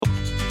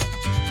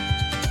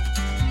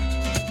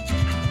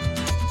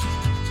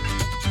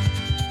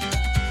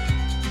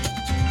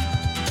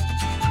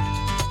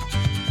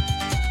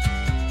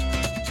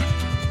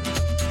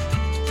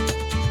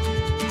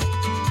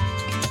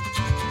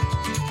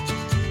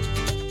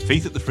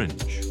Faith at the Fringe,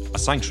 a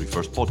Sanctuary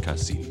First podcast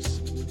series.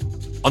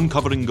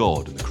 Uncovering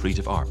God in the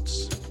creative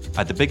arts.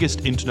 At the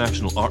biggest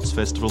international arts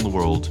festival in the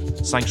world,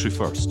 Sanctuary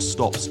First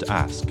stops to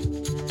ask,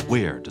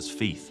 where does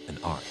faith and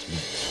art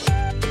meet?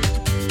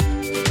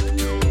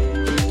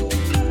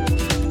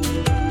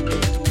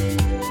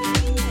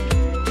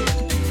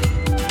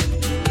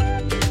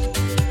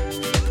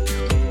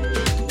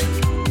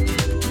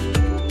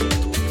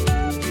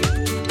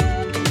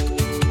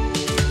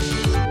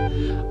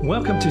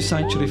 Welcome to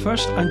Sanctuary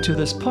First and to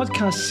this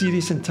podcast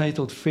series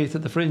entitled Faith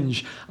at the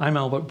Fringe. I'm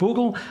Albert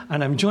Bogle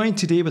and I'm joined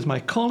today with my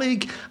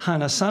colleague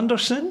Hannah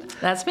Sanderson.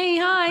 That's me,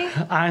 hi.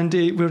 And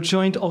we're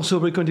going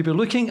to be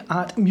looking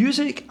at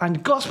music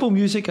and gospel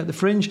music at the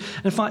Fringe.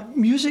 In fact,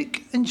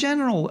 music in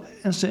general,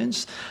 in a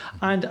sense.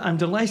 And I'm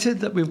delighted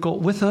that we've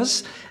got with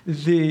us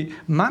the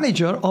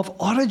manager of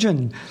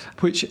Origin,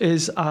 which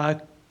is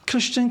a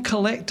Christian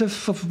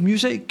collective of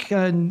music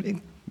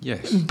and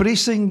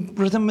embracing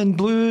rhythm and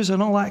blues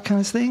and all that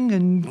kind of thing,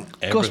 and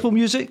gospel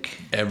music.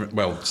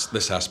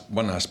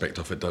 One aspect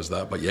of it does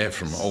that, but yeah,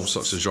 from all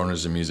sorts of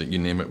genres of music, you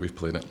name it, we've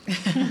played it.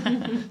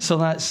 So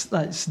that's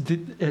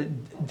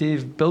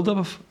Dave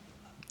Bilduff.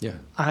 Yeah.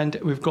 And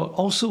we've got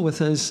also with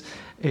us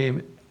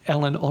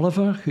Ellen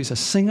Oliver, who's a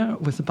singer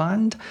with the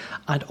band,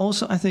 and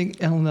also I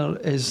think Eleanor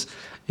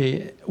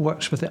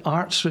works with the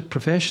arts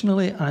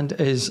professionally and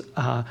is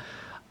a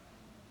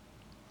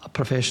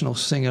professional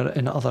singer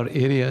in other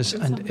areas.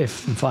 And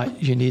if in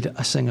fact you need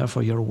a singer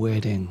for your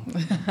wedding,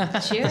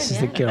 this is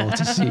the girl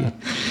to see.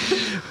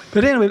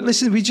 But anyway,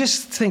 listen, we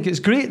just think it's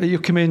great that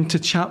you've come in to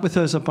chat with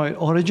us about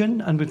Origin,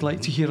 and we'd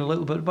like to hear a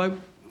little bit about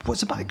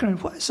what's the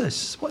background. What is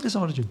this? What is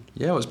Origin?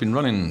 Yeah, well, it's been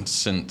running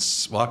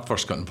since, I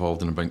first got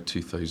involved in about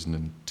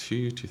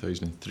 2002,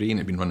 2003, and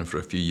it'd been running for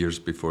a few years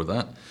before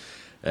that,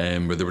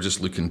 where they were just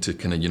looking to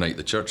kind of unite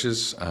the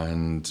churches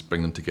and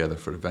bring them together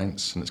for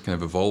events. And it's kind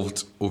of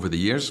evolved over the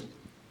years,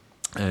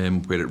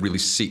 where it really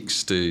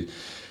seeks to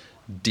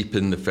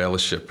deepen the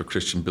fellowship of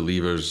Christian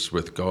believers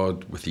with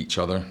God, with each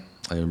other,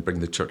 and bring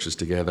the churches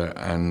together,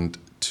 and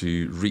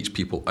to reach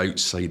people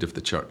outside of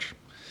the church,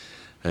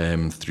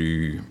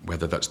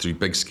 whether that's through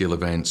big scale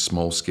events,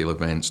 small scale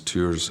events,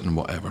 tours and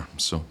whatever.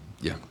 So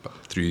yeah, but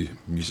through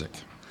music.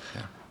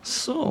 Yeah.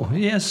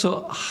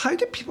 So how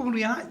do people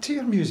react to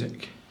your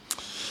music?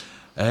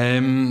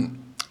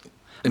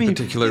 In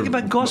particular, think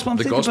about gospel.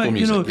 the gospel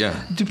music,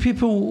 do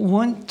people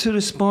want to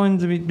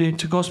respond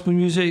to gospel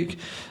music?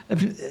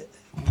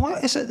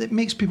 What is it that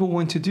makes people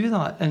want to do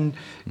that? And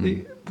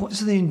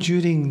what's the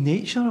enduring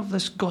nature of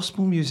this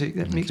gospel music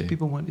that makes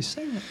people want to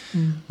sing it?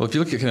 Well, if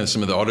you look at kind of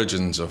some of the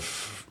origins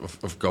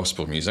of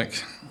gospel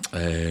music,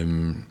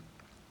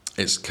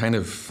 it's kind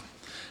of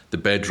the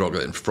bedrock,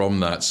 and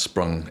from that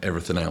sprung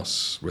everything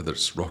else, whether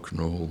it's rock and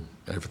roll,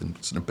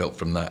 everything's sort of built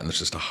from that. And there's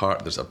just a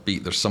heart, there's a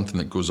beat, there's something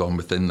that goes on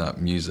within that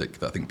music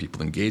that I think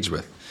people engage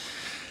with.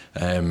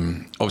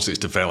 Obviously, it's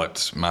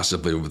developed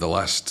massively over the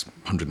last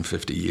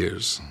 150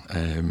 years,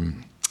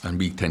 and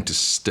we tend to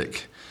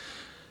stick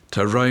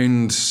to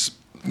around,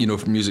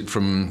 music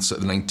from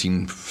sort of the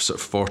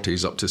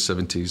 1940s up to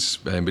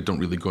 70s. We don't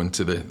really go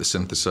into the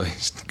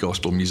synthesized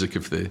gospel music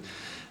of the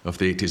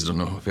 80s. I don't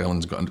know if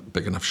Ellen's got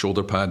big enough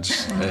shoulder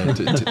pads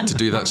to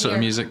do that sort of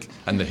music,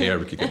 and the hair.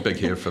 We could get big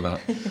hair for that.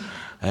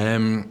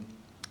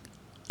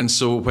 And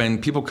so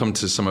when people come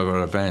to some of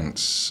our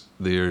events,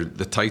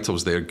 the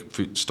titles there,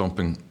 Foot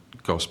Stomping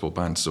Gospel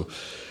Band, so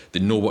they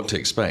know what to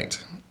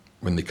expect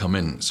when they come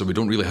in. So we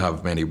don't really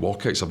have many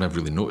walkouts. I've never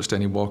really noticed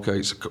any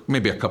walkouts.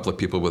 Maybe a couple of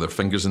people with their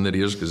fingers in their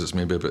ears because it's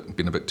maybe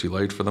been a bit too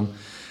loud for them.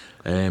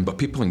 But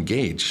people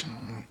engage.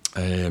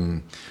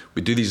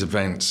 We do these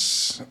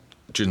events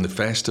during the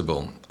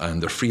festival,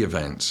 and they're free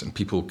events, and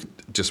people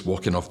just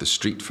walking off the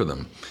street for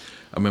them.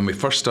 And when we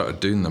first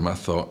started doing them, I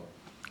thought,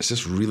 is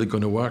this really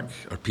going to work?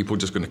 Are people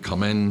just going to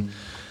come in,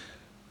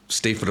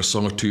 stay for a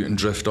song or two and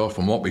drift off?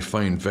 And what we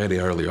found very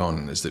early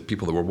on is that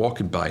people that were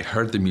walking by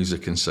heard the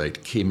music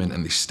inside, came in,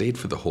 and they stayed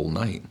for the whole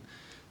night.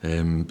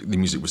 The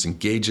music was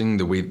engaging,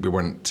 the way we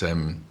weren't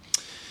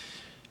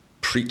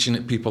preaching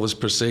at people as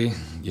per se,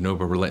 where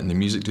we're letting the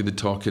music do the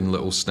talking,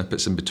 little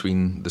snippets in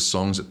between the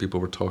songs that people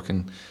were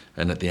talking,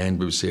 and at the end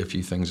we would say a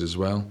few things as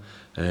well.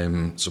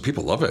 So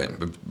people love it.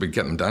 We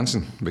get them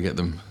dancing, we get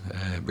them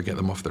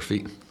off their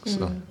feet.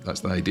 So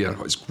that's the idea.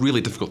 It's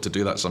really difficult to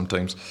do that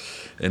sometimes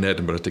in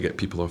Edinburgh, to get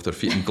people off their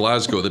feet. In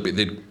Glasgow,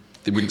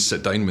 they wouldn't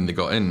sit down when they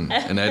got in.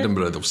 In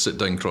Edinburgh, they'll sit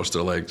down, cross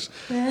their legs,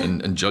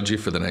 and judge you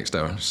for the next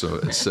hour. So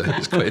it's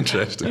quite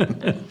interesting,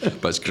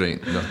 but it's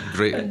great.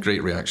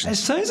 Great reaction. It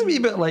sounds a wee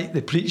bit like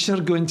the preacher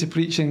going to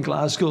preach in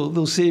Glasgow.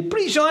 They'll say,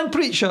 "Preach on,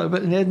 preacher,"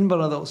 but in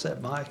Edinburgh, they'll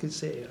sit back and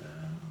say,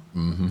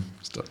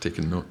 Start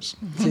taking notes.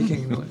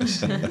 Taking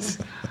notes.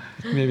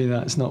 maybe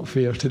that's not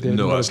fair to the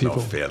No, other that's people.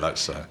 not fair.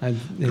 That's a And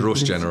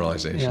gross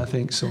generalisation. Yeah, I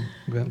think so.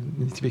 We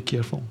need to be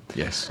careful.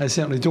 Yes. I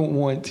certainly don't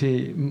want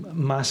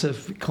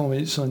massive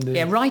comments on the...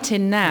 Yeah, write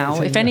in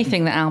now if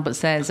anything that Albert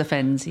says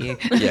offends you.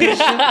 Yes.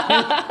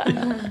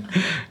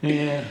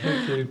 Yeah,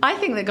 okay. I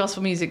think that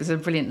gospel music is a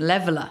brilliant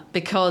leveller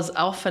because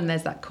often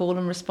there's that call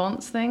and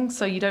response thing.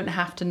 So you don't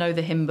have to know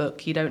the hymn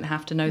book, you don't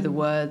have to know the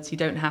words,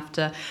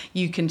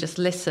 you can just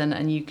listen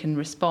and you can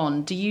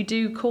respond. Do you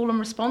do call and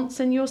response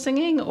in your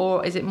singing,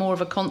 or is it more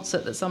of a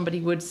concert that somebody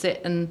would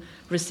sit and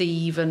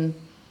receive and...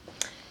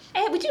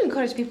 We do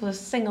encourage people to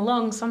sing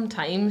along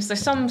sometimes.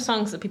 There's some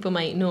songs that people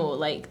might know,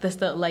 like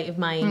This Little Light of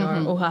Mine or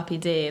Oh Happy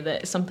Day,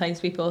 that sometimes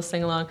people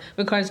sing along.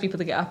 We encourage people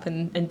to get up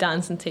and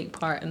dance and take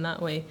part in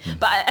that way.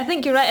 But I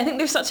think you're right. I think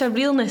there's such a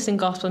realness in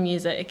gospel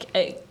music.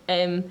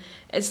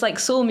 It's like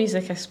soul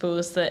music, I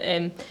suppose, that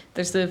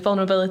there's the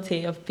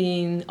vulnerability of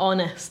being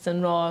honest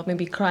and raw,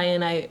 maybe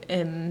crying out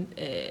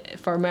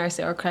for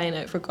mercy or crying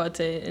out for God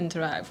to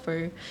interact,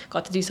 for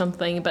God to do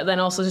something, but then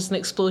also just an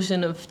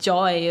explosion of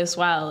joy as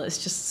well.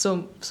 It's just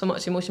so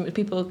much emotion which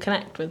people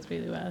connect with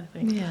really well, I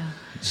think. Yeah.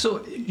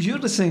 So you're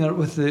the singer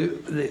with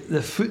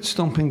the foot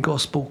stomping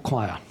gospel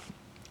choir.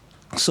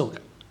 So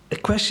the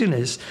question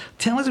is,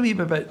 tell us a wee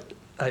bit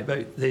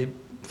about the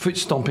foot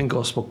stomping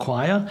gospel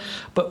choir,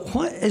 but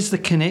what is the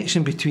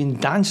connection between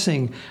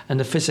dancing and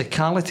the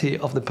physicality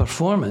of the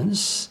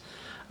performance,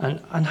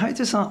 and how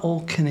does that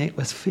all connect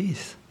with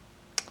faith?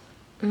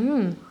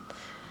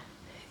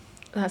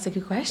 That's a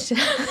good question.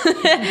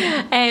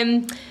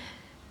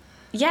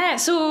 Yeah,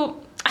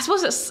 so I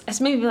suppose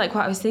it's maybe like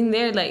what I was saying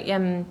there, like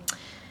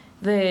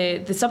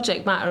the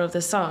subject matter of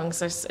the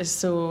songs is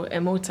so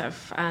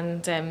emotive,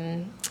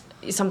 and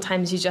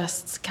sometimes you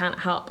just can't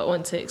help but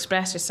want to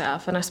express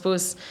yourself. And I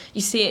suppose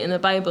you see it in the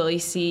Bible. You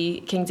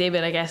see King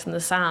David, I guess, in the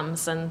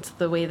Psalms, and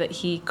the way that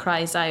he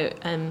cries out,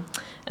 and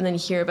then you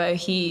hear about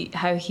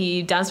how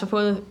he danced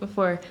before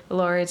the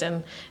Lord,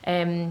 and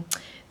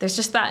there's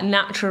just that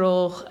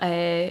natural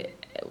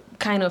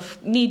kind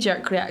of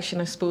knee-jerk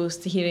reaction, I suppose,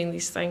 to hearing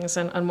these things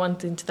and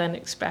wanting to then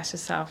express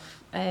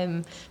yourself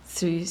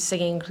through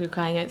singing, through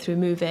crying out, through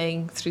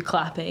moving, through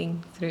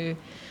clapping, through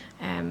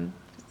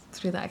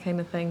that kind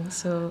of thing.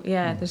 So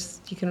yeah,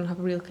 you can have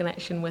a real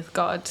connection with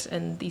God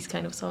in these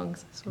kind of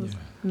songs, I suppose.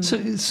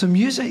 Yeah. So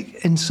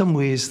music, in some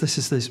ways,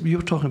 you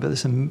were talking about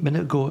this a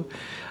minute ago,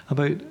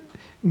 about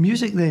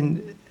music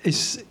then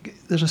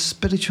there's a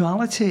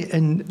spirituality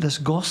in this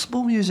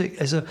gospel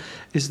music.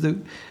 Is the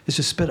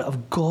Spirit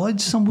of God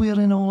somewhere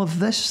in all of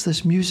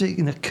this music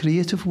in a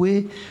creative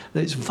way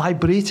that's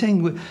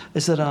vibrating?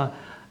 Is there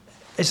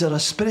a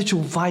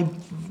spiritual vibe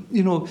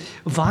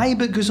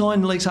that goes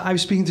on? Like, so I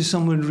was speaking to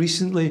someone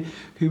recently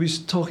who was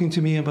talking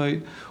to me about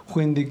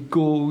when they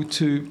go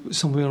to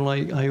somewhere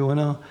like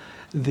Iona,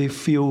 they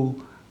feel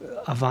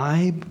a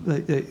vibe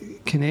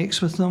that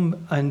connects with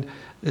them. And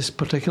this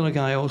particular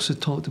guy also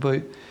talked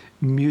about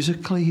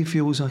musically, he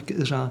feels like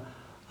there's a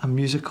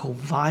musical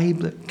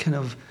vibe that kind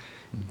of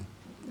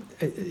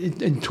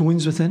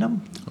intones within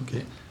him.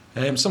 Okay.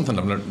 Something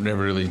I've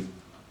never really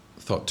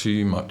thought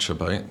too much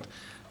about.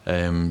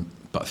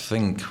 But I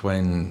think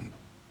when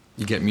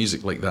you get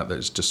music like that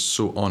that's just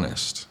so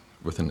honest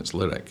within its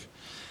lyric,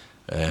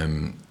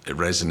 it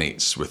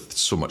resonates with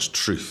so much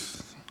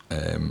truth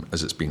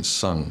as it's being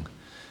sung.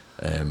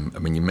 And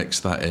when you mix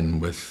that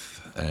in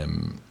with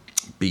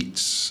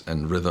beats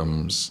and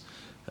rhythms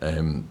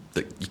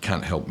that you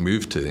can't help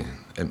move to.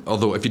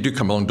 Although if you do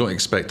come along, don't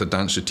expect a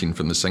dance routine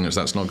from the singers.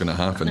 That's not going to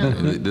happen.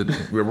 No.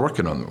 We're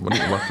working on it. We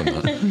need to work on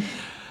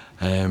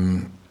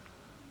that.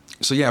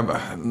 So yeah,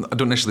 I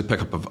don't necessarily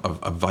pick up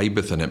a vibe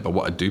within it, but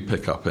what I do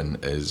pick up in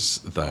is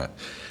that,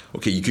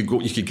 okay, you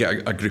could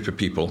get a group of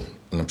people,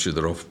 and I'm sure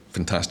they're all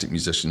fantastic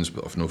musicians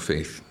but of no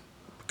faith,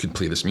 could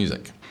play this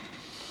music.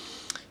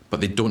 But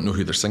they don't know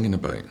who they're singing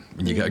about.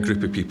 When you get a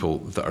group of people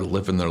that are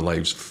living their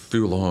lives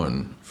full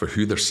on for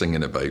who they're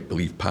singing about,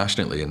 believe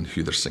passionately in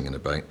who they're singing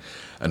about,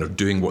 and are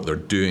doing what they're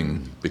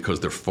doing because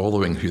they're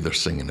following who they're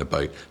singing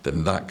about,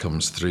 then that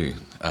comes through.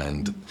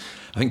 And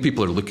I think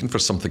people are looking for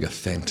something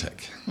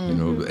authentic.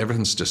 Mm-hmm.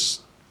 Everything's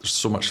just, there's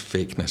so much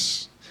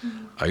fakeness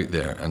out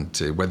there, and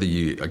whether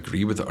you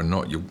agree with it or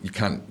not, you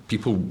can't.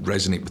 People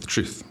resonate with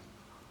truth,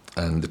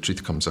 and the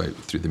truth comes out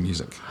through the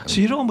music.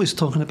 So you're always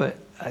talking about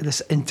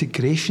this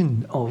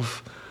integration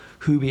of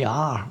who we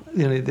are,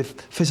 the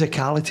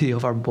physicality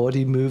of our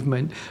body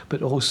movement,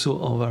 but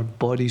also of our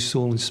body,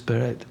 soul, and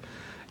spirit.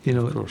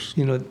 Of course.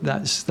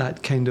 That's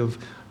that kind of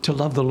to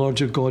love the Lord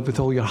your God with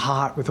all your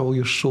heart, with all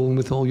your soul, and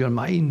with all your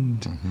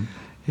mind. Mm-hmm.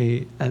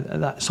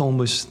 And that's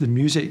almost the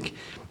music.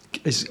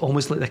 Is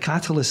almost like the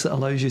catalyst that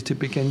allows you to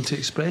begin to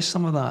express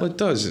some of that. Well, it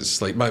does.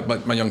 It's like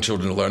my young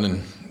children are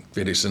learning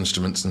various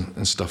instruments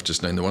and stuff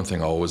just now, and the one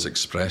thing I always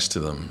express to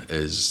them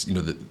is,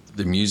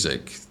 the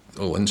music,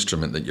 or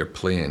instrument that you're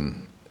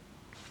playing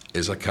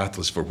is a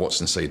catalyst for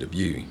what's inside of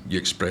you. You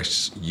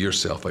express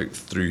yourself out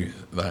through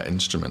that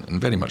instrument,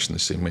 and very much in the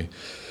same way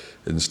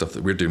in the stuff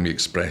that we're doing, we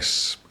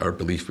express our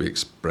belief, we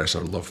express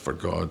our love for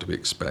God, we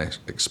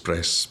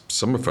express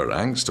some of our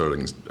angst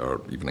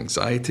or even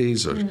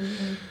anxieties or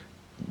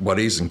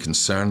worries and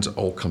concerns. It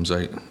all comes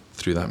out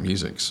through that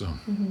music. So,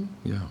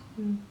 yeah.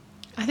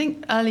 I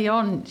think early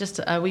on, just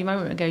a wee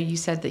moment ago, you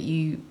said that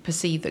you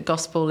perceive that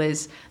gospel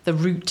is the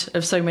root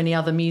of so many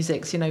other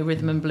musics,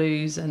 rhythm and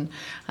blues and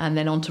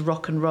then on to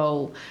rock and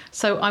roll.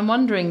 So I'm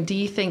wondering, do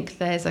you think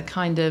there's a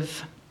kind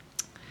of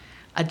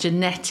a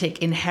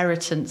genetic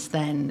inheritance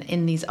then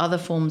in these other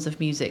forms of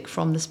music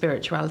from the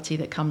spirituality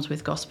that comes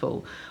with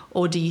gospel?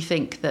 Or do you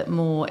think that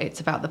more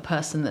it's about the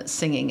person that's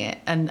singing it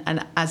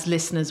and as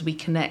listeners we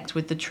connect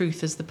with the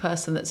truth as the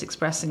person that's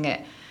expressing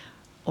it?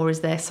 Or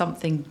is there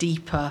something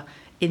deeper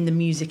in the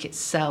music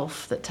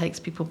itself that takes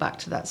people back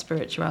to that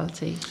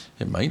spirituality?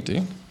 It might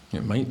do.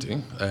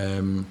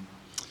 When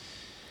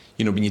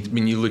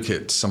you look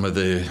at some of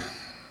the,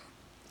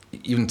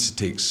 even to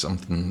take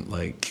something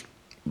like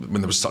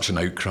when there was such an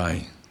outcry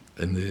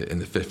in the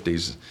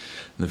 50s,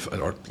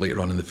 or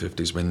later on in the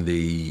 50s, when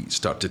they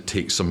start to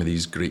take some of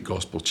these great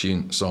gospel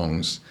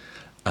songs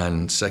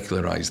and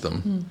secularise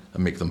them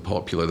and make them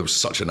popular. There was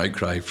such an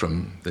outcry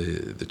from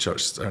the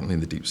church, certainly in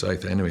the Deep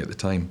South anyway at the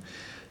time.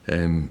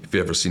 If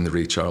you've ever seen the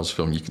Ray Charles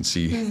film, you can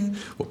see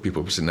what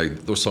people were saying. Now,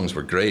 those songs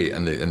were great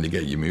and they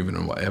get you moving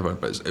and whatever,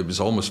 but it was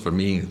almost, for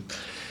me,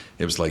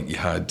 it was like you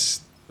had,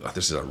 this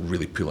is a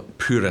really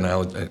poor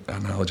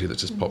analogy that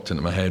just popped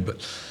into my head,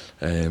 but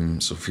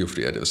so feel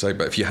free to edit this out,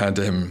 but if you had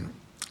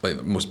like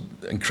the most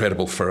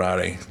incredible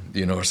Ferrari,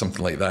 or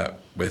something like that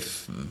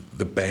with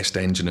the best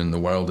engine in the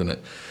world in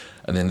it,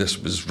 and then this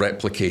was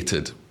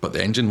replicated, but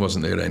the engine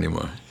wasn't there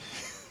anymore.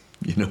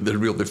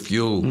 The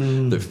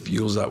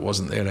fuels that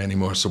wasn't there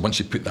anymore. So once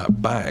you put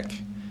that back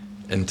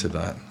into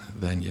that,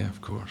 then yeah, of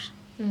course.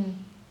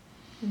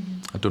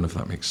 I don't know if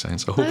that makes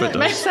sense. I hope it does.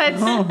 Makes sense.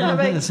 That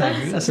makes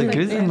sense. That's a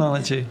good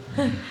analogy.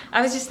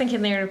 I was just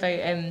thinking there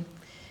about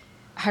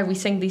how we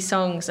sing these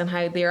songs and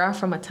how they are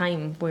from a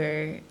time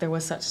where there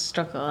was such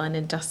struggle and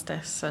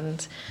injustice,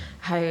 and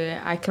how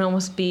I can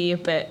almost be a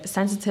bit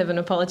sensitive and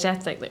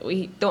apologetic that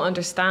we don't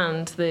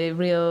understand the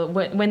real,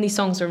 when these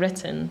songs were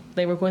written,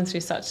 they were going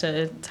through such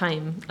a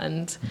time,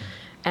 and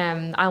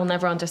I'll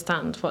never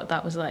understand what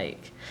that was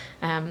like,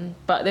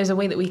 but there's a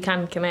way that we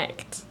can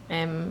connect,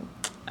 and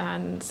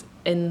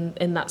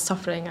in that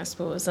suffering, I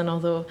suppose, and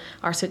although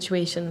our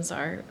situations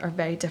are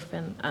very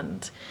different,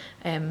 and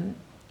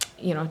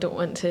I don't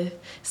want to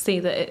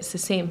say that it's the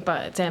same,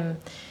 but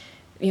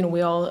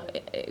we all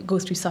go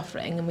through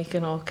suffering and we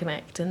can all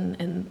connect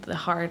in the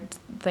hard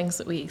things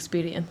that we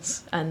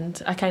experience,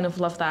 and I kind of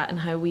love that and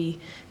how we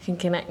can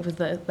connect with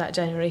that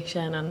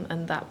generation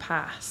and that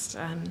past,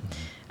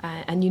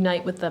 and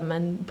unite with them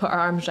and put our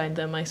arms around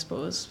them, I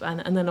suppose,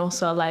 and then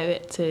also allow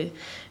it to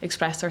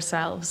express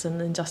ourselves and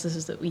the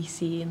injustices that we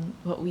see and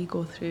what we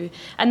go through.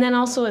 And then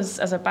also as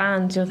a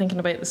band, thinking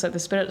about the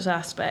spiritual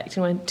aspect,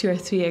 when 2 or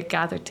 3 are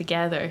gathered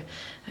together,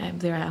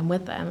 there I am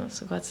with them, that's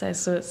what God says.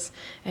 So it's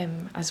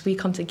as we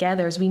come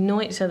together, as we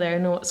know each other,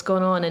 know what's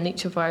going on in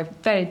each of our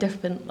very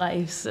different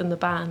lives in the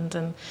band,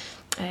 and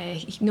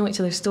know each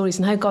other's stories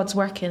and how God's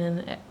working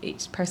in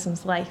each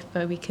person's life,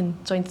 we can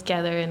join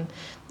together and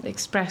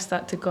express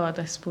that to God,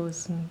 I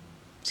suppose, and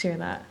share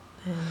that.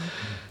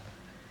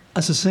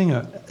 As a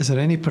singer, is there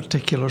any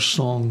particular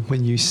song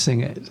when you sing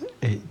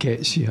it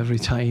gets you every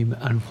time,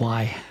 and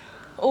why?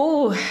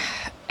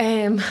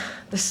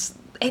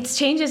 It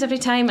changes every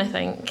time, I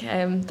think.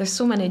 There's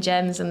so many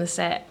gems in the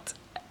set.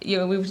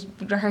 We've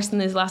rehearsed in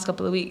these last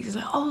couple of weeks. It's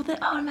like,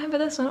 I remember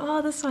this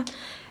one. This one.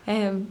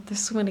 There's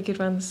so many good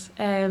ones.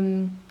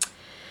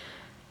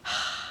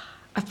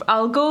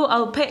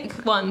 I'll pick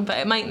one, but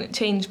it might not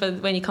change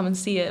when you come and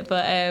see it.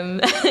 But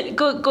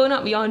Going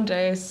Up Yonder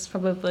is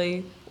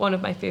probably one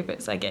of my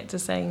favourites I get to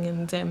sing,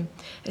 and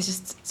it's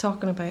just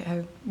talking about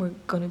how we're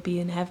going to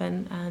be in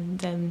heaven,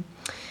 and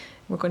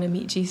we're going to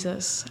meet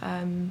Jesus,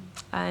 and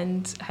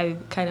how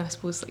kind of, I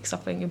suppose, like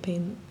suffering and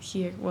pain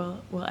here will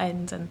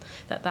end, and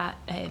that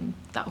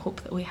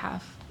hope that we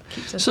have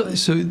keeps us going.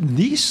 So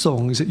these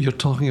songs that you're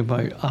talking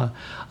about are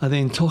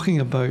then talking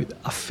about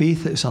a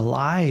faith that's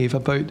alive,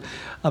 about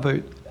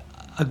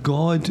a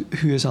God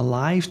who is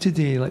alive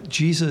today, like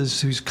Jesus,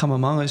 who's come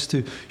among us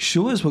to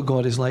show us what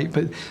God is like.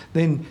 But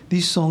then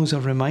these songs are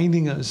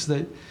reminding us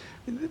that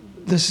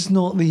this is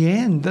not the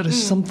end. There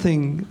is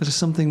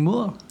something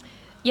more.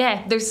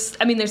 Yeah,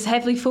 there's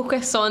heavily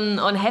focus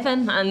on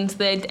heaven and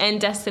the end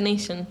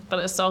destination,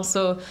 but it's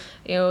also,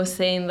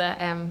 saying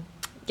that,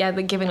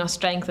 they're giving us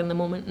strength in the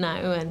moment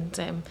now, and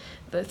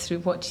that through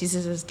what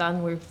Jesus has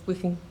done, we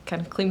can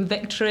kind of claim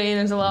victory, and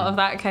there's a lot of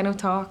that kind of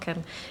talk,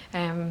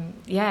 and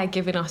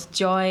giving us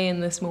joy in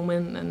this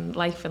moment and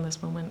life in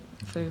this moment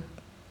through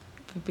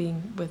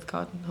being with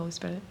God and the Holy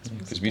Spirit.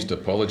 Because we used to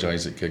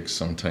apologise at gigs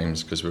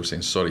sometimes because we were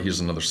saying, sorry, here's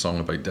another song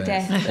about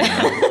death.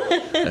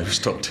 We've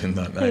stopped doing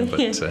that now,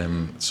 but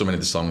so many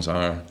of the songs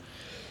are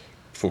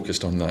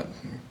focused on that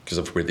because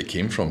of where they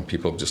came from.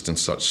 People just in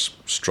such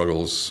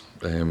struggles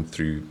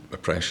through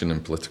oppression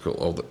and political,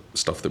 all the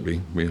stuff that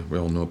we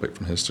all know about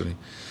from history.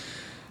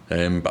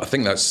 But I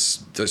think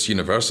that's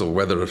universal,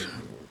 whether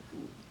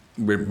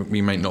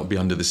we might not be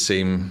under the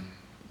same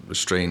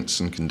restraints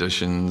and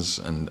conditions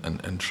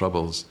and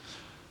troubles,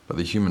 but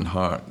the human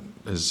heart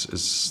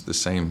is the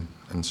same,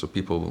 and so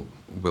people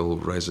will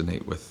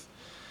resonate with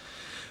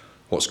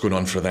what's going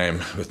on for them,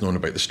 with knowing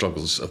about the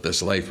struggles of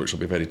this life, which will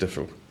be very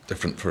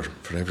different for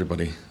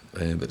everybody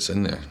that's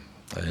in there.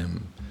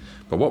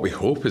 But what we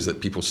hope is that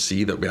people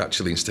see that we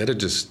actually, instead of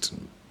just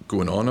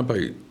going on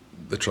about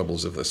the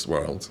troubles of this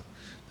world,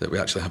 that we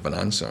actually have an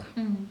answer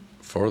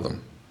for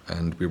them,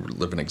 and we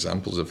live in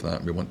examples of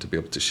that. We want to be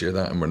able to share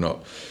that, and we're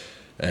not.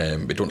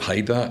 We don't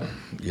hide that.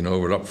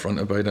 We're upfront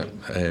about it.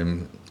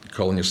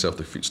 Calling yourself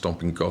the Foot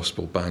Stomping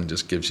Gospel Band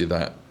just gives you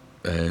that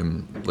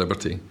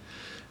liberty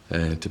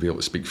to be able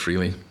to speak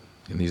freely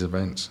in these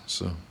events.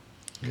 So,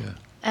 yeah.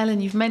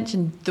 Ellen, you've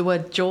mentioned the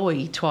word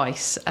joy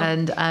twice,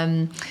 and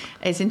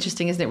it's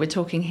interesting, isn't it? We're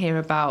talking here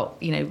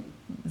about,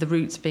 the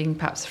roots being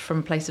perhaps from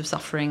a place of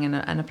suffering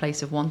and a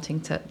place of wanting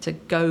to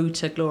go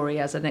to glory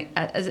as an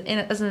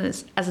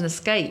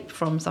escape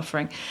from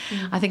suffering.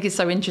 I think it's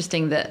so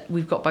interesting that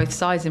we've got both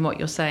sides in what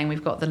you're saying.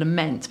 We've got the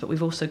lament, but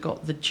we've also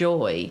got the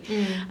joy.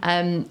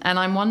 And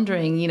I'm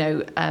wondering,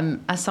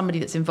 as somebody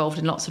that's involved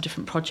in lots of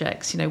different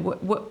projects,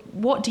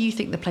 what do you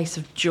think the place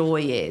of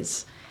joy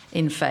is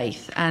in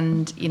faith,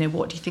 and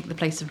what do you think the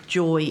place of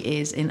joy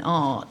is in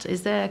art?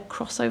 Is there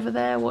crossover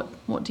there?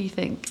 What do you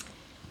think?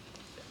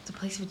 The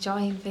place of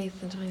joy and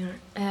faith and joy in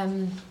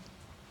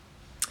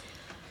art.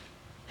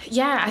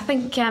 Yeah, I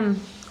think.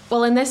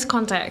 Well, in this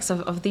context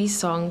of these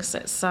songs,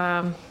 there's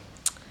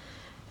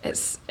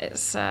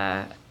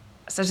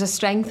a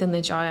strength in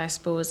the joy, I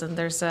suppose, and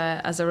there's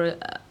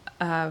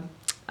a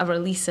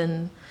release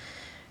in,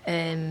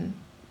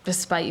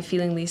 despite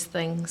feeling these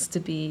things, to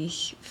be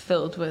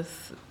filled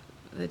with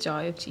the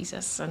joy of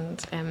Jesus.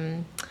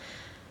 And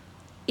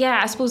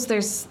I suppose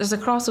there's a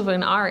crossover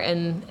in art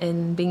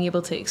in being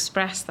able to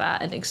express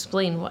that and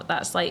explain what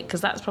that's like, because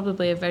that's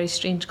probably a very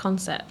strange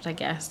concept, I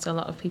guess, to a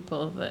lot of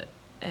people, that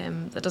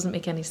doesn't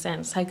make any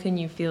sense. How can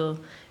you feel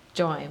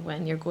joy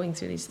when you're going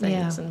through these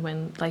things and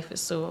when life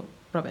is so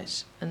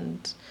rubbish,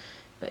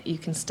 but you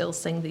can still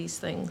sing these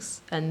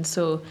things? And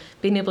so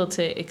being able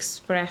to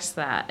express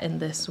that in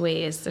this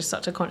way there's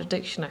such a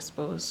contradiction, I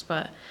suppose,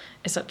 but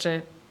it's such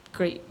a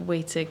great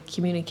way to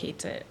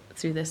communicate it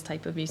through this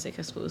type of music,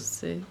 I suppose,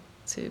 to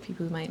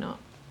people who might not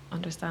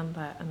understand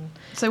that. And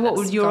so what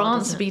would your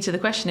answer be to the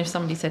question if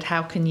somebody said,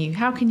 how can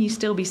you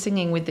still be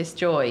singing with this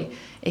joy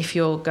if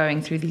you're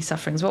going through these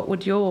sufferings? What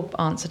would your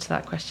answer to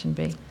that question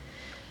be?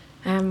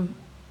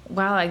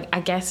 Well,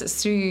 I guess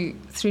it's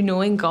through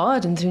knowing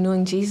God and through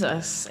knowing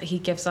Jesus. He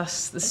gives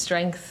us the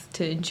strength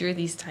to endure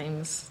these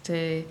times,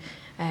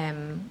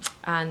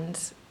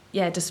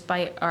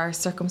 despite our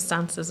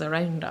circumstances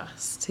around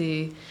us,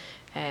 to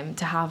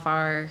have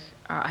our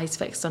eyes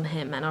fixed on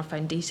Him and our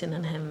foundation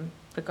in Him,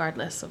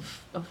 regardless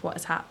of what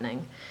is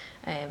happening.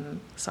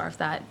 Sort of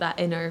that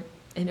inner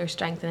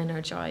strength and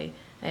inner joy,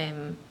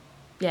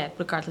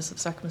 regardless of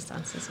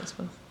circumstances, I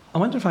suppose. I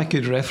wonder if I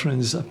could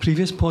reference a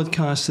previous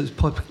podcast, it's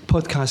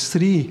podcast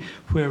 3,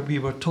 where we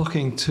were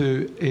talking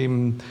to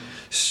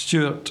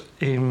Stuart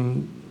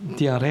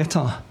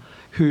Diaretta,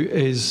 who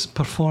is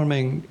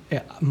performing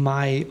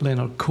My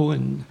Leonard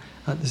Cohen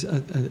at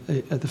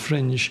the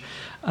Fringe,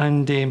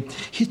 and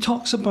he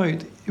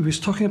was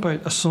talking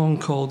about a song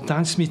called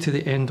 "Dance Me to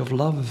the End of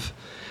Love,"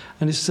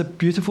 and it's a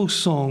beautiful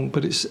song,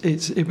 but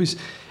it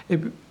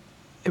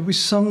was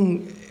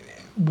sung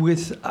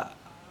with a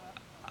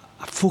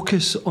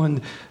focus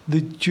on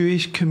the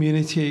Jewish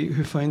community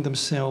who found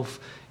themselves,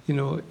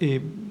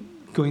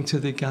 going to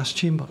the gas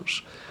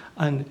chambers,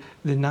 and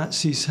the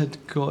Nazis had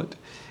got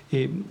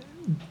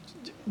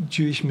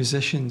Jewish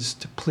musicians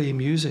to play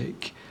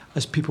music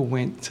as people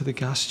went to the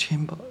gas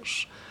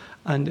chambers.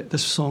 And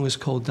this song is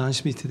called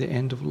 "Dance Me to the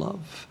End of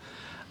Love."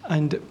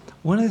 And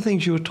one of the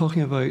things you were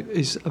talking about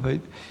is about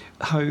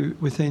how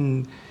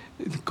within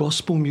the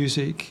gospel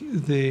music,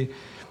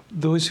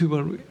 those who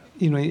were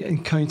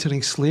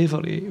encountering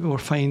slavery were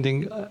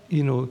finding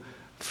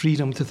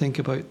freedom to think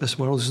about this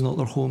world is not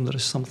their home, there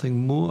is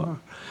something more.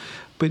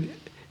 But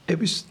it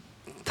was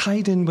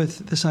tied in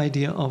with this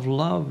idea of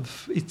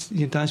love. It's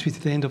 "Dance Me to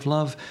the End of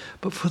Love."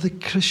 But for the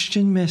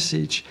Christian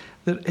message,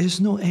 there is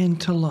no end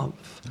to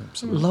love.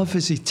 Absolutely. Love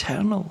is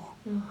eternal.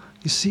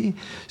 You see?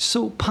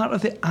 So part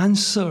of the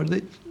answer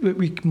that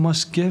we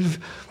must give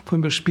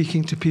when we're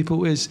speaking to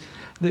people is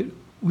that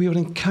we are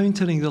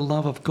encountering the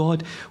love of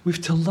God. We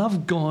have to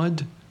love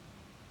God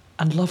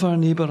and love our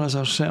neighbour as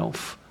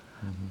ourselves.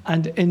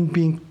 And in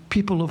being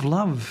people of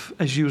love,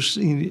 as you're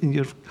seeing in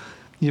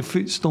your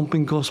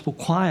foot-stomping gospel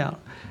choir,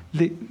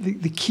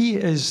 the key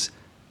is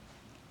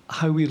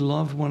how we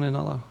love one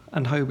another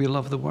and how we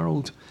love the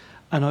world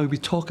and how we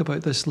talk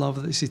about this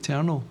love that's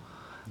eternal,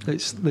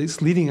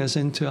 that's leading us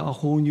into a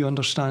whole new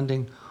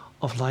understanding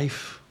of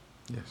life.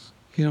 Yes.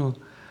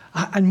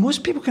 And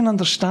most people can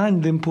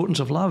understand the importance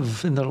of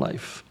love in their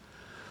life,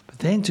 but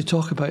then to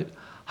talk about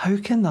how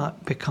can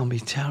that become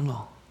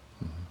eternal?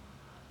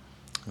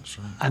 That's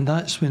right. And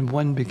that's when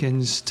one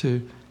begins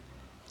to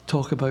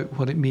talk about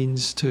what it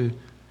means to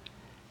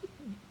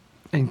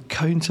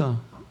encounter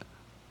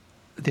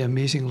the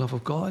amazing love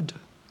of God.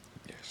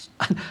 Yes.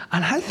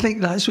 And I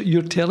think that's what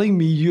you're telling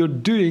me you're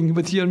doing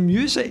with your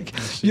music.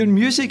 Your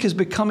music is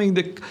becoming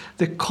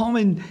the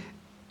common,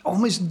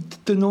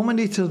 almost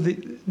denominator,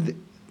 the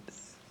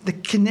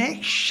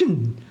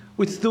connection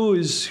with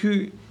those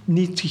who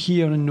need to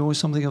hear and know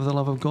something of the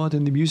love of God,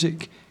 and the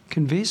music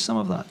conveys some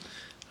of that.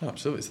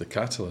 Absolutely, it's the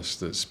catalyst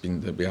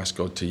that we ask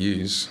God to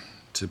use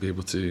to be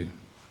able to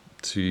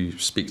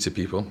speak to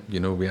people.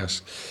 We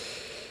ask,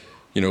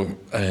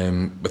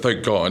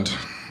 without God,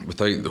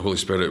 without the Holy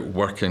Spirit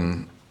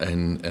working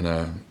in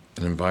an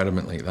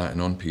environment like that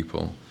and on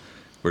people,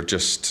 we're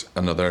just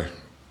another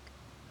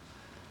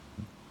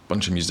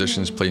bunch of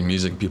musicians playing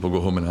music. People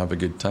go home and have a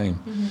good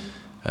time,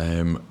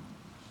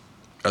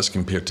 as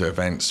compared to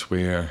events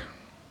where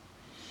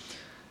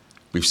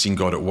we've seen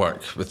God at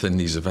work within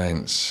these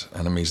events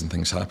and amazing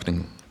things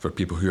happening for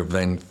people who have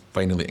then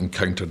finally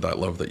encountered that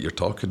love that you're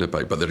talking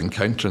about. But they're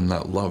encountering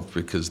that love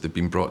because they've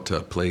been brought to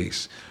a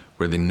place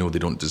where they know they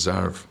don't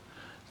deserve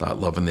that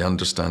love, and they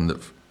understand that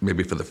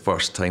maybe for the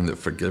first time that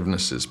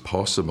forgiveness is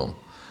possible.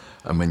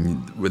 And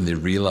when they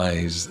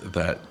realise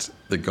that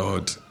the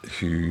God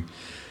who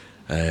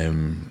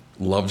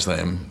loves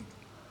them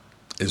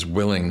is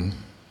willing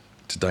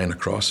to die on a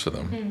cross for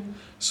them,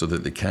 so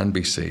that they can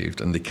be saved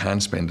and they can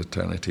spend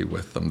eternity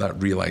with them.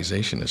 That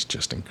realization is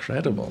just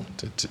incredible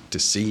to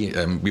see.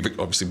 We'll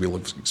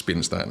have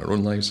experienced that in our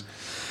own lives,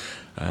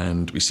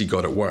 and we see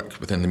God at work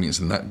within the meetings.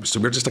 And that, so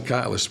we're just a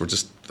catalyst. We're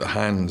just the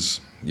hands.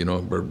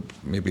 We're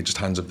maybe just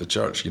hands of the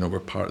church. We're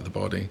part of the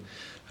body,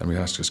 and we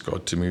ask just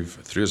God to move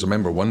through us. I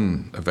remember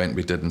one event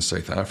we did in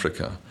South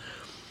Africa.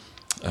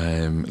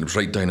 It was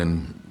right down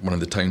in one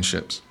of the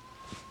townships,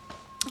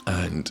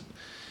 and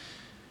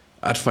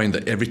I'd find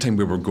that every time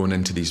we were going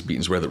into these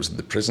meetings, whether it was in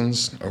the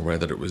prisons or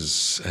whether it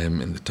was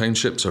in the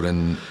townships or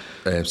in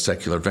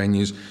secular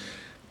venues,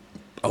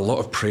 a lot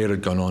of prayer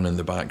had gone on in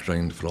the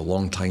background for a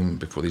long time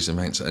before these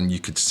events, and you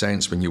could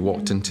sense when you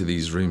walked into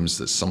these rooms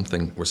that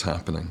something was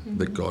happening,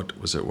 that God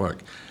was at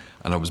work.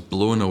 And I was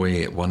blown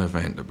away at one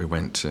event that we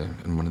went to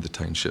in one of the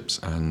townships,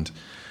 and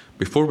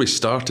before we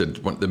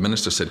started, the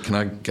minister said, "Can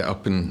I get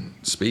up and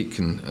speak?"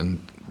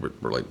 And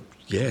we're like,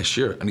 "Yeah,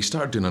 sure." And he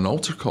started doing an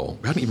altar call.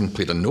 We hadn't even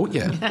played a note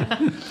yet.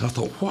 And I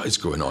thought, what is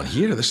going on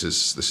here? This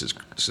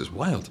is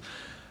wild.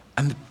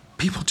 And the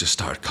people just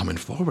started coming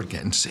forward,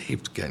 getting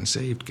saved. We're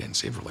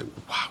like,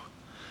 wow.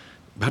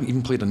 We hadn't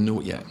even played a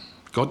note yet.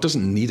 God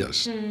doesn't need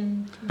us,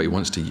 but he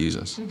wants to use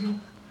us.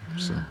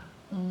 So.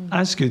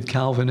 That's good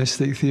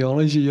Calvinistic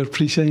theology you're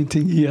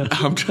presenting here.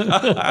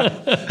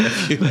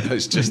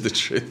 It's just the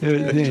truth.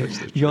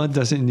 God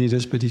doesn't need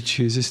us, but he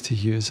chooses to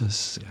use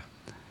us.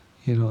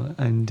 Yeah.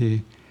 And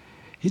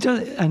he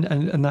does,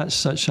 and that's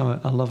such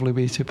a lovely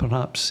way to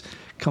perhaps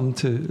come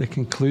to the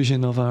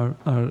conclusion of our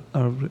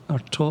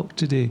talk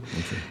today.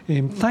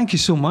 Okay. Thank you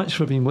so much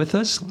for being with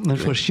us and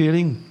for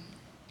sharing,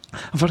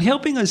 and for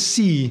helping us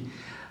see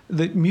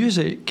that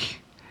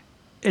music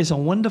is a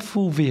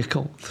wonderful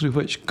vehicle through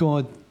which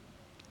God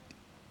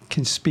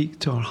can speak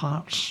to our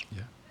hearts.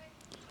 Yeah,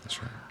 that's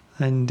right.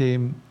 And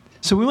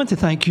so we want to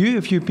thank you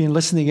if you've been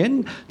listening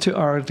in to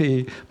our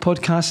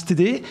podcast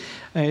today.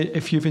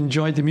 If you've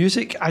enjoyed the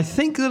music, I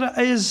think there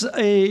is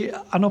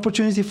an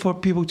opportunity for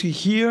people to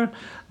hear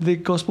the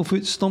Gospel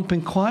Foot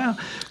Stomping Choir.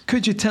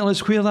 Could you tell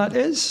us where that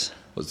is?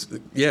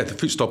 Yeah, the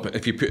Foot Stomping.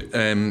 If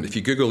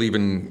you Google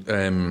even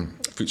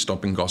Foot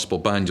Stomping Gospel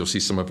Band, you'll see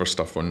some of our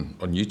stuff on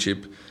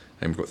YouTube.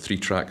 And we've got 3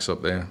 tracks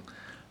up there,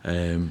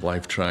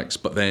 live tracks.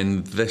 But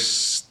then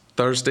this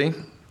Thursday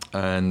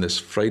and this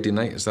Friday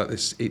night, is that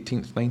this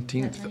 18th,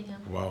 19th? Yeah.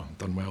 Wow,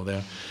 done well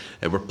there.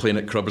 We're playing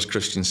at Crubbers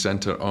Christian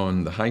Centre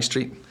on the High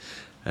Street.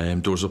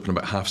 Doors open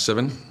about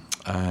 7:30,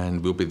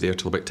 and we'll be there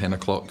till about 10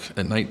 o'clock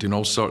at night doing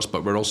all sorts.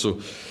 But we're also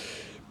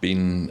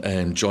being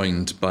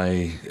joined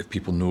by, if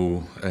people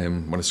know,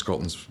 one of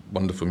Scotland's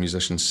wonderful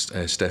musicians,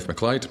 Steph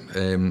McLeod.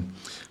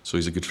 So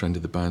he's a good friend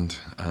of the band,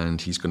 and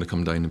he's going to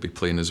come down and be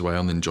playing as well,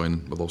 and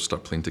then we'll all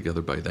start playing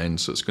together by then.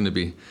 So it's going to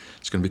be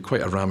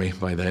quite a rammy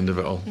by the end of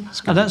it all.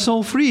 And that's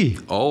all free?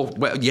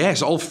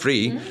 Yes, all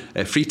free.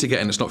 Free to get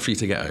in, it's not free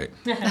to get out.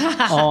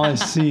 Oh, I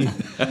see.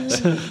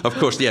 Of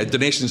course, yeah,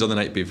 donations on the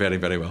night would be very,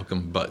 very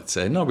welcome. But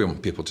no, we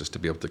want people just to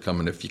be able to come,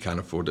 and if you can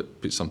afford it,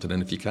 put something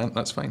in. If you can't,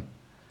 that's fine.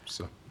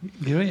 So.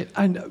 Great.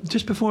 And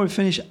just before we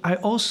finish, I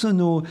also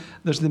know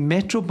there's the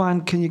Metro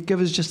Band. Can you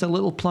give us just a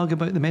little plug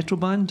about the Metro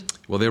Band?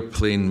 Well, they're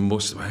playing I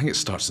think it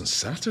starts on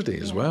Saturday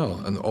as well,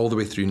 and all the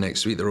way through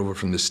next week. They're over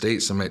from the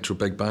States, a Metro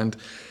Big Band,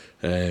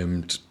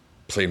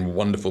 playing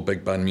wonderful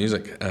big band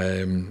music.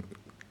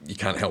 You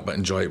can't help but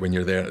enjoy it when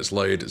you're there. It's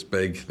loud, it's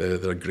big.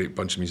 They're a great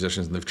bunch of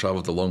musicians, and they've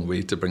travelled a long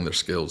way to bring their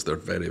skills. They're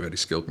very, very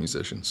skilled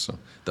musicians, so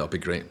that'll be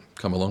great.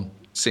 Come along.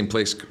 Same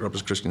place,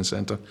 Crubbers Christian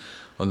Centre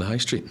on the High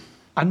Street.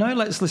 And now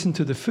let's listen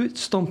to the Foot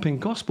Stomping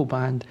Gospel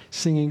Band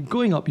singing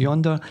Going Up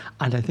Yonder,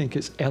 and I think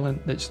it's Ellen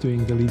that's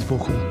doing the lead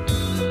vocal.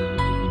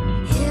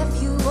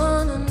 If you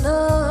wanna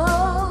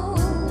know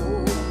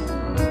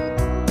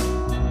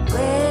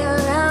where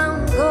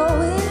I'm going,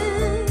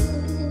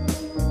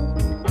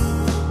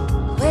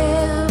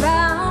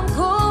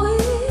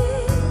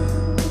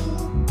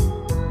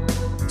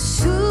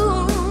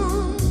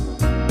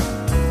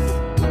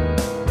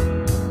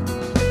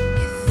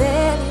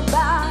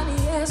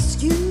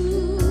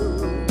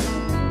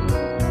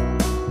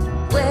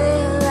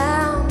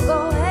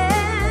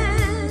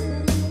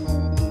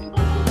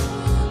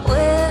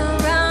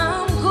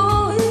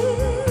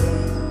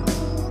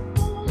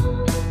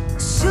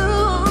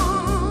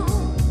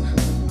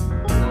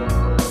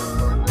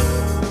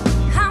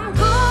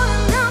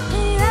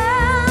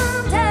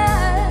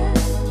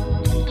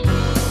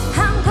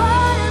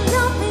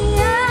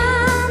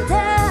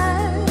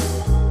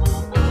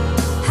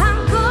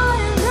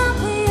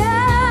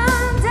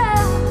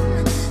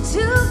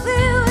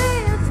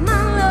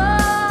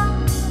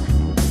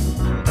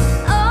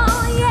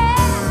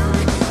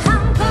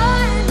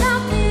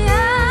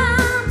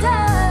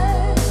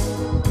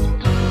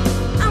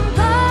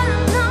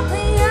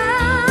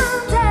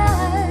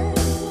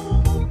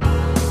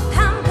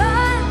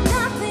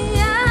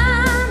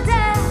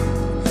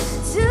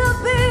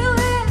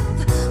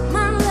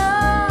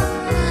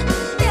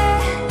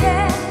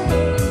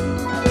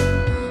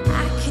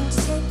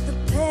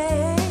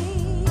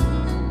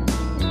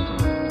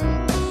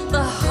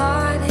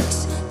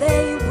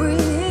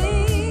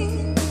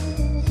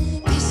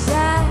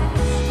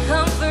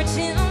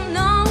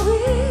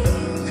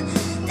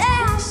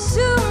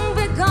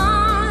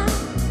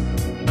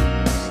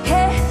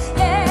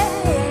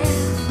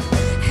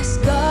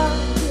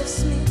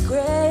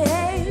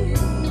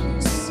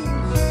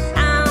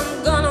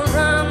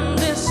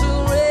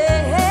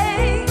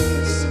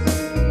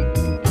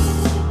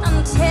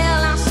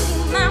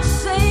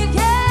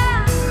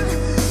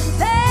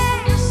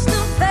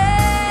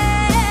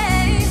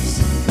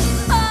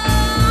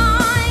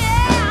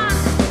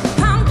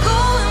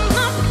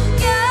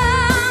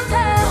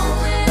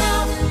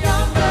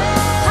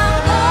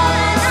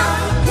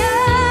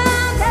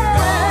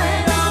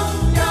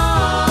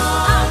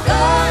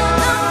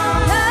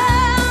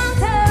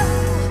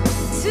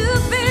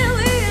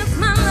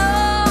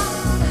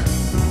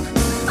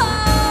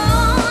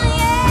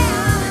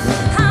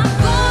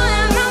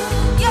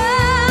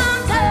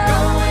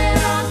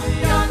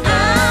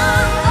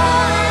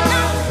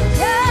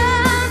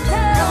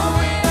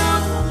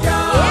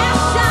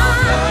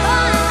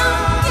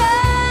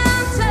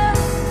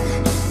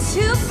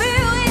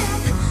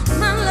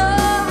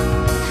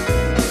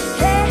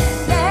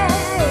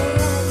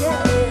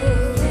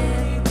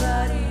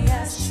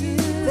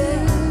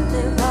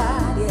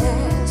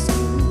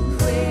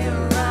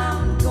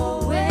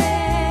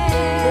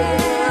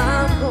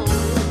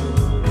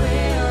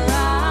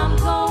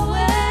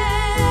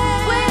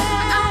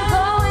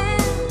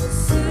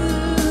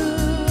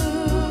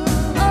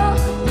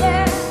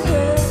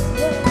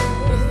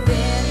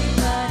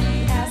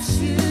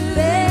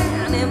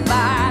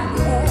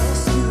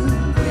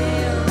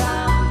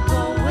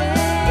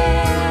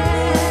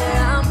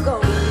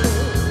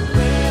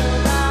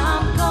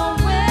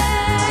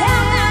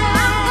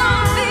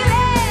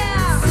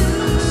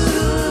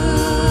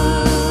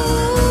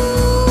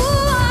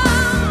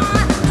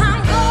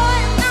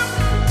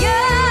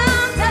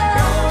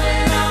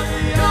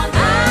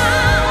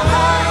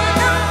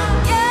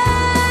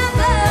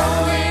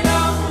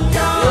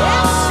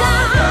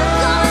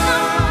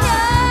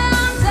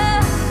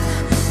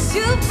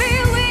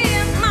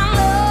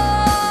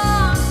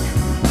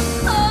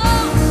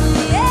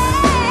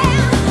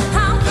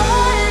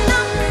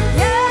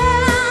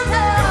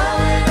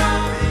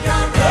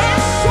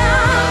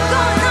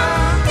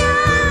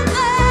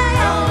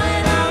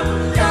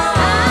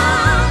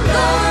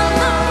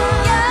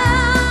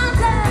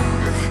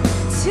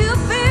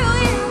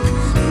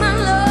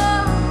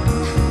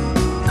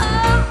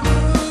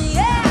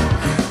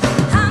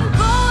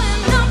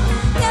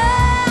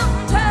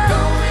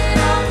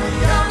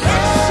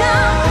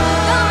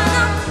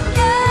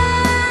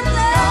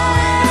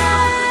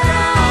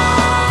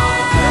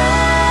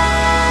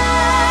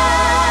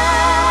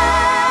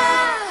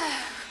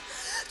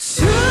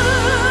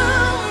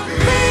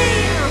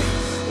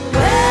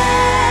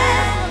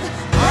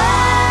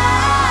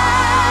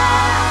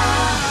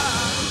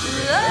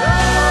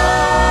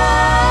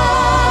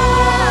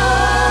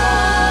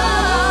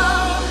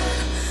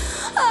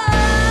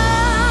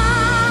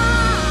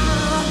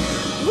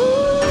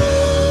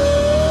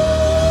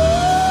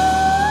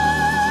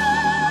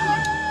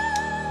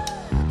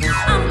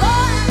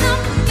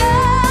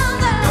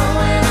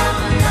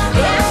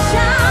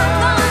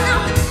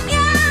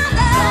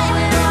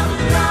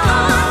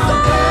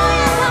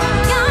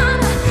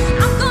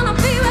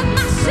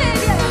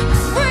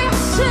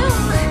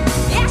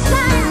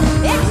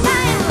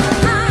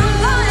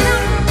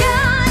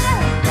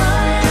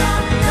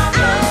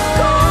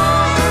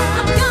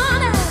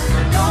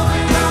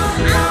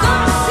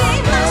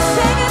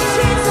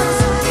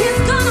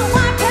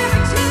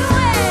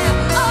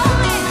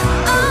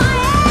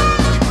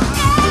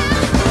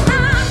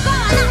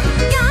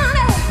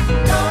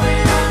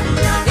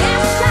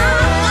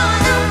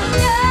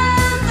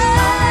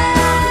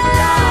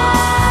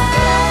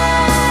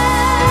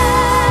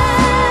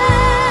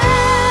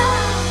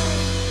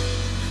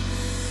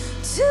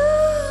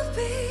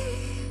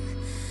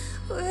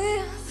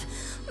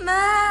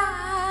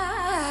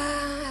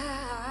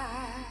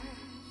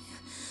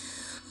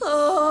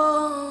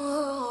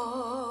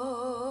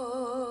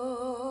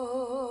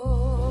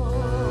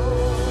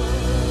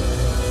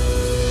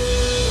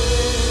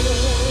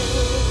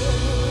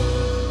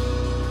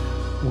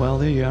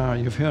 there you are.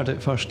 You've heard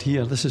it first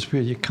here. This is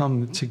where you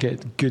come to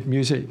get good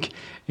music.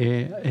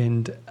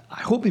 And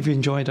I hope you've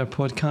enjoyed our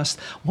podcast.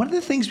 One of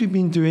the things we've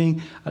been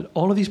doing at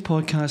all of these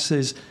podcasts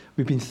is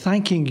we've been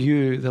thanking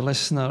you, the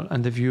listener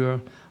and the viewer,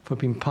 for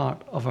being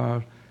part of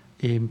our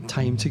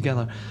time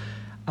together.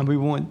 And we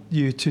want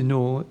you to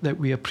know that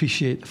we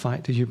appreciate the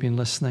fact that you've been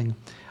listening.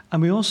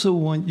 And we also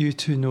want you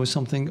to know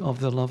something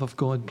of the love of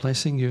God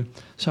blessing you.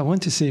 So I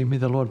want to say, may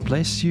the Lord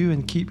bless you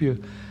and keep you.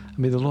 And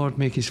may the Lord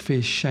make his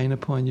face shine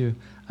upon you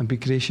and be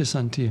gracious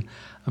unto you.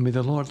 And may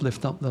the Lord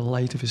lift up the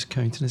light of his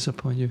countenance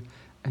upon you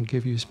and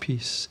give you his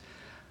peace.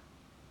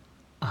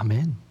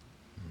 Amen.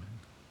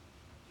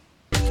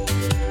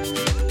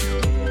 Amen.